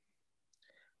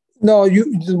 No,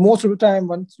 most of the time,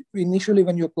 initially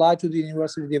when you apply to the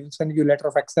university, they will send you a letter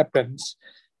of acceptance.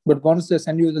 But once they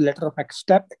send you the letter of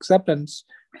acceptance,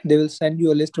 they will send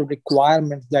you a list of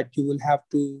requirements that you will have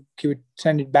to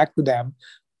send it back to them.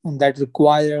 And that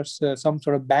requires some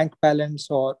sort of bank balance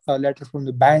or a letter from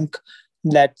the bank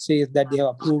that says that they have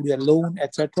approved your loan,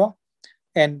 etc.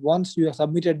 And once you have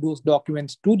submitted those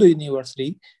documents to the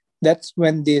university, that's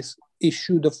when they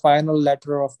issue the final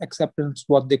letter of acceptance,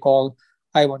 what they call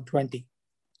I-120.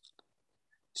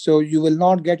 So you will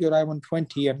not get your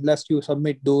I-120 unless you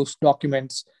submit those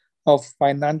documents of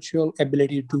financial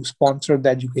ability to sponsor the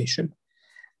education.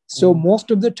 So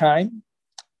most of the time,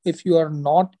 if you are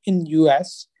not in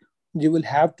US, you will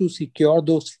have to secure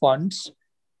those funds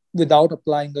without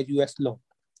applying a US loan.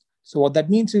 So what that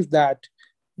means is that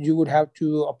you would have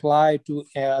to apply to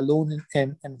a loan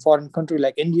in foreign country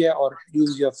like India, or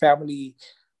use your family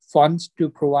funds to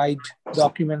provide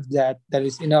documents that there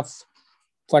is enough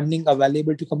funding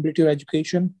available to complete your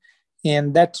education.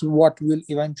 And that's what will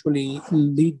eventually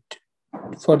lead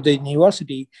for the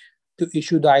university to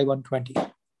issue the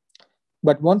I-120.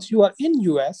 But once you are in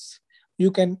US, you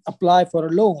can apply for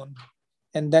a loan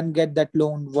and then get that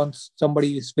loan once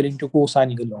somebody is willing to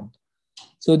co-sign a loan.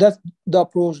 So that's the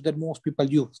approach that most people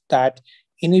use, that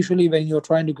initially when you're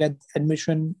trying to get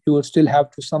admission, you will still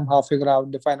have to somehow figure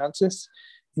out the finances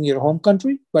in your home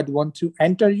country. But once you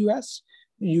enter US,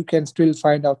 you can still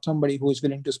find out somebody who is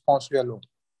willing to sponsor your loan.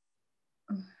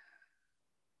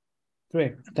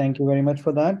 Great. Thank you very much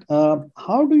for that.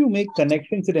 How do you make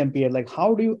connections at MPH? Like,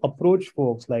 how do you approach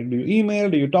folks? Like, do you email?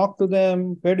 Do you talk to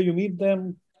them? Where do you meet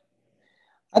them?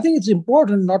 I think it's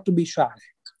important not to be shy,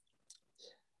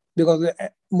 because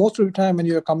most of the time when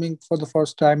you're coming for the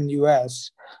first time in the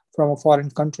US from a foreign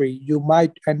country, you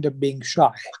might end up being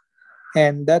shy,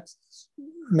 and that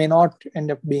may not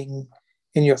end up being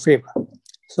in your favor.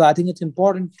 So I think it's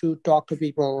important to talk to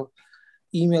people,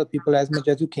 email people as much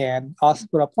as you can, ask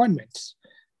for appointments,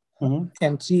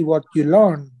 and see what you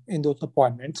learn in those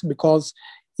appointments. Because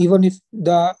even if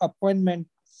the appointment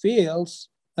fails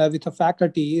with a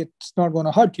faculty, it's not going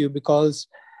to hurt you, because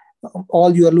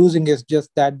all you are losing is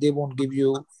just that they won't give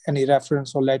you any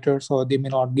reference or letters, or they may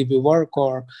not give you work,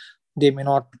 or they may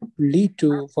not lead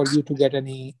to for you to get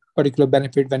any particular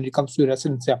benefit when it comes to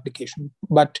residency application.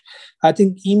 But I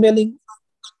think emailing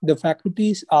the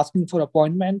faculties, asking for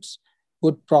appointments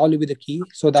would probably be the key,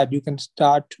 so that you can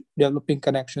start developing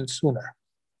connections sooner.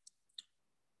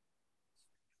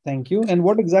 Thank you. And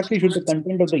what exactly should the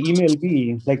content of the email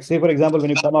be? Like, say, for example, when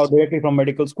you come out directly from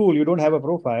medical school, you don't have a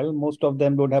profile. Most of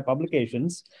them don't have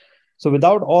publications. So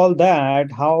without all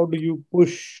that, how do you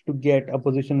push to get a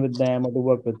position with them or to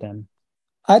work with them?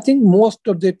 I think most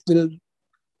of it will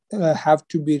have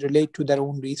to be related to their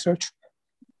own research.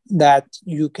 that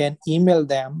you can email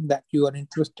them that you are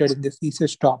interested in this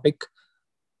research topic,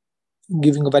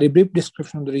 giving a very brief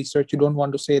description of the research. You don't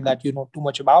want to say that you know too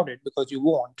much about it because you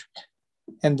won't,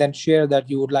 and then share that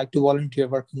you would like to volunteer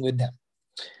working with them.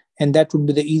 And that would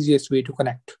be the easiest way to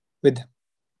connect with them.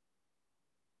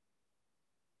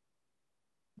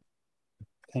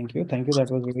 Thank you. Thank you.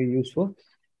 That was very useful.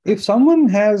 If someone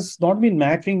has not been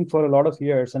matching for a lot of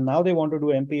years and now they want to do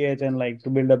MPH and like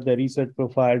to build up their research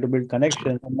profile, to build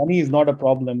connections, and money is not a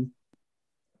problem,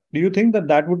 do you think that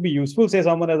that would be useful? Say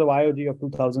someone has a YOG of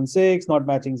 2006, not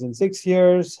matching in 6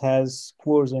 years, has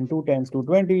scores in 210s,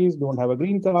 220s, don't have a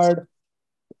green card.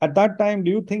 At that time,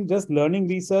 do you think just learning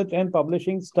research and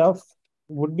publishing stuff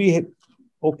would be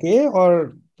okay?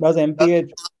 Or does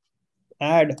MPH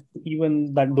add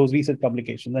even that those research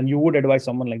publications? And you would advise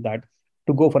someone like that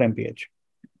to go for MPH?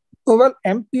 Oh, well,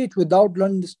 MPH without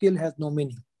learning the skill has no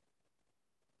meaning.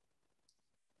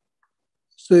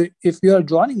 So if you are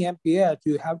joining MPH,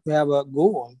 you have to have a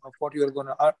goal of what you are going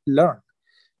to learn,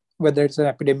 whether it's an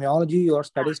epidemiology or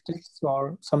statistics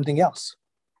or something else.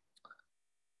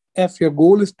 If your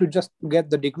goal is to just get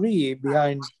the degree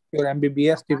behind your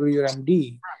MBBS degree or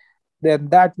MD, then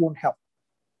that won't help.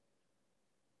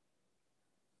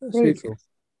 So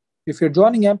if you're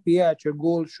joining MPH, your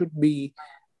goal should be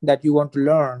that you want to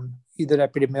learn either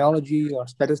epidemiology or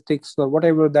statistics or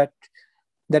whatever that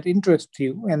interests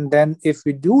you. And then if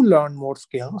you do learn more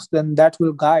skills, then that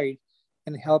will guide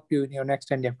and help you in your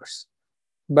next endeavors.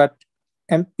 But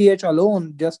MPH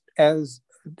alone, just as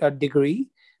a degree,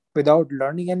 without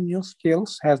learning any new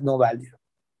skills, has no value.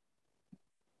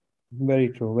 Very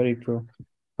true. Very true.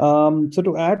 So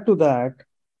to add to that,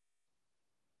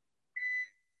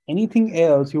 anything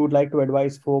else you would like to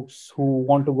advise folks who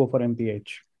want to go for MPH?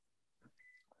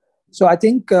 So I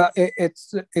think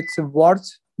it's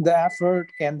worth the effort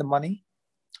and the money,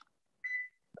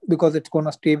 because it's going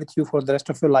to stay with you for the rest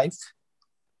of your life.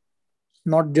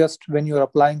 Not just when you're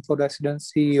applying for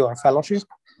residency or fellowship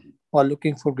or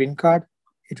looking for green card.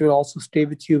 It will also stay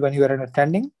with you when you are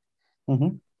attending.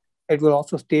 Mm-hmm. It will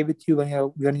also stay with you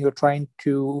when you're trying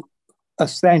to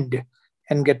ascend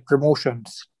and get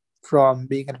promotions from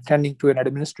being an attending to an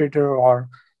administrator or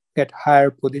get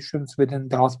higher positions within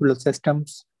the hospital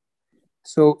systems.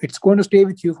 So it's going to stay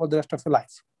with you for the rest of your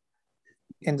life.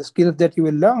 And the skills that you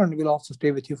will learn will also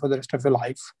stay with you for the rest of your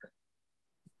life.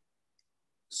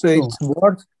 So it's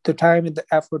worth the time and the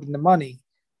effort and the money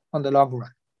on the long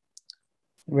run.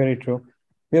 Very true.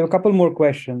 We have a couple more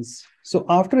questions. So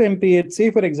after MPH,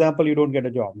 say for example, you don't get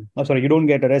a job. You don't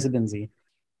get a residency.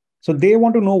 So they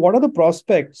want to know what are the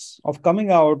prospects of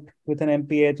coming out with an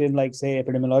MPH in like say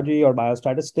epidemiology or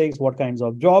biostatistics, what kinds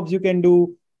of jobs you can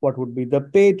do, what would be the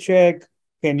paycheck,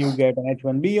 can you get an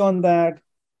H1B on that?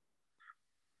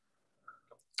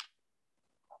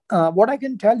 What I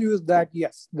can tell you is that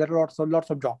yes, there are lots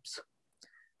of jobs.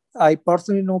 I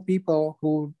personally know people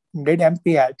who did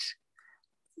MPH,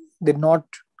 did not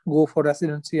go for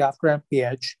residency after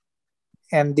MPH,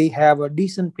 and they have a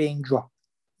decent paying job.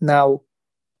 Now,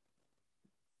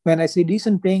 when I say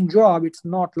decent paying job, it's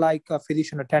not like a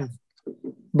physician attendant,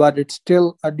 but it's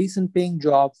still a decent paying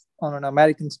job on an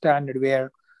American standard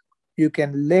where you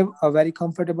can live a very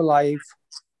comfortable life,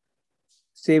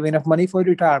 save enough money for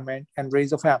retirement, and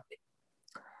raise a family.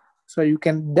 So you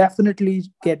can definitely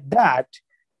get that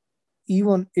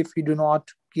even if you do not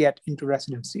get into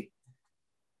residency.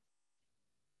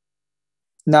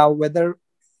 Now,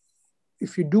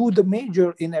 if you do the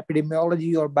major in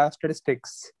epidemiology or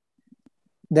biostatistics,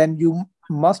 then you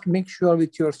must make sure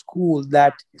with your school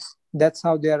that that's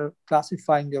how they are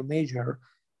classifying your major.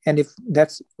 And if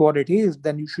that's what it is,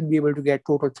 then you should be able to get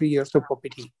total 3 years of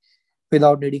OPT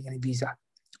without needing any visa.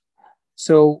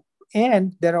 So,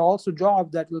 and there are also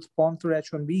jobs that will sponsor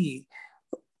H-1B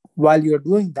while you're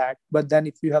doing that. But then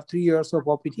if you have 3 years of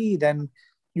OPT, then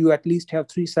you at least have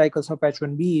 3 cycles of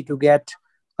H-1B to get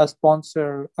a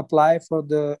sponsor, apply for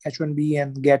the H-1B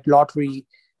and get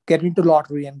into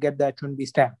lottery and get the H-1B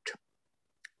stamped.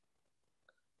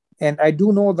 And I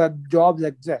do know that jobs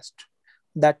exist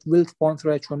that will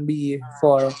sponsor H-1B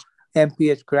for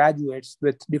MPH graduates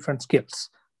with different skills.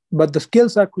 But the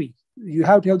skills are key. You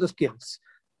have to have the skills.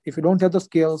 If you don't have the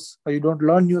skills or you don't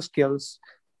learn new skills,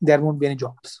 there won't be any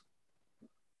jobs.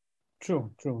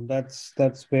 True. That's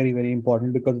very, very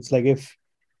important, because it's like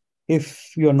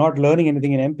if you're not learning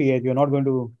anything in MPH, you're not going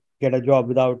to get a job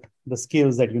without the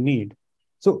skills that you need.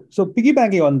 So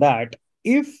piggybacking on that,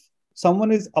 if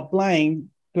someone is applying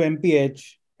to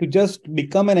MPH to just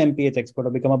become an MPH expert or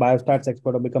become a biostats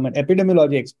expert or become an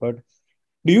epidemiology expert,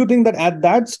 do you think that at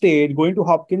that stage, going to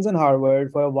Hopkins and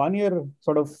Harvard for a 1-year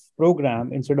sort of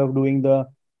program instead of doing the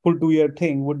full 2-year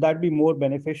thing, would that be more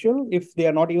beneficial if they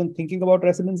are not even thinking about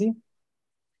residency?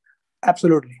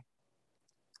 Absolutely.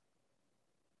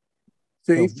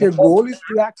 So So if your goal is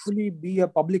to actually be a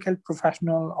public health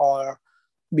professional or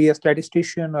be a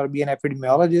statistician or be an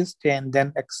epidemiologist and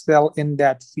then excel in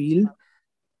that field,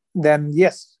 then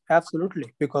yes,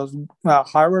 absolutely, because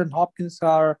Harvard and Hopkins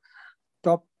are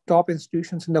top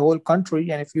institutions in the whole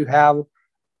country, and if you have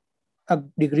a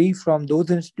degree from those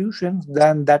institutions,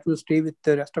 then that will stay with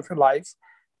the rest of your life,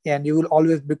 and you will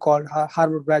always be called a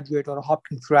Harvard graduate or a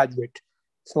Hopkins graduate.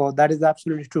 So that is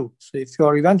absolutely true. So if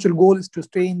your eventual goal is to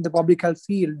stay in the public health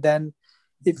field, then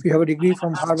if you have a degree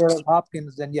from Harvard or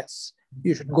Hopkins, then yes,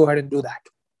 you should go ahead and do that.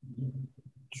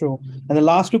 true. And the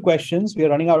last two questions, we are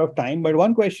running out of time, but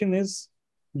one question is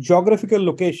geographical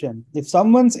location. If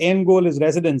someone's end goal is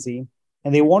residency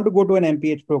and they want to go to an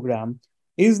MPH program,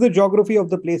 is the geography of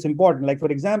the place important? Like,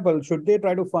 for example, should they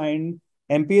try to find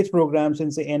MPH programs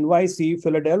in, say, NYC,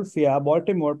 Philadelphia,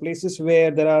 Baltimore, places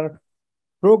where there are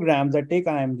programs that take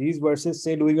IMGs versus,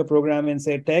 say, doing a program in,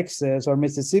 say, Texas or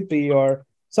Mississippi or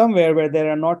somewhere where there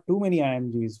are not too many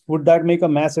IMGs? Would that make a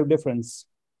massive difference?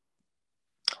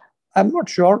 I'm not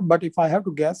sure, but if I have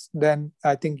to guess, then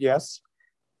I think yes,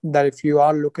 that if you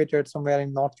are located somewhere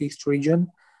in Northeast region,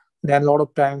 then a lot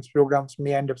of times programs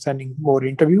may end up sending more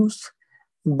interviews.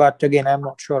 But again, I'm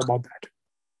not sure about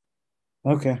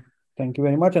that. Okay. Thank you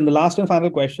very much. And the last and final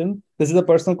question. This is a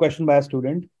personal question by a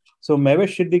student. So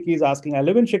Mevesh Shiddiki is asking, I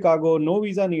live in Chicago, no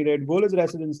visa needed, goal is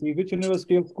residency. Which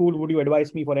university or school would you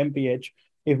advise me for MPH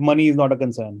if money is not a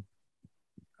concern?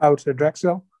 I would say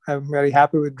Drexel. I'm very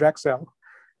happy with Drexel,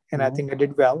 and I Mhm. think I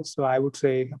did well. So I would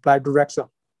say apply to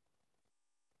Drexel.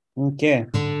 Okay.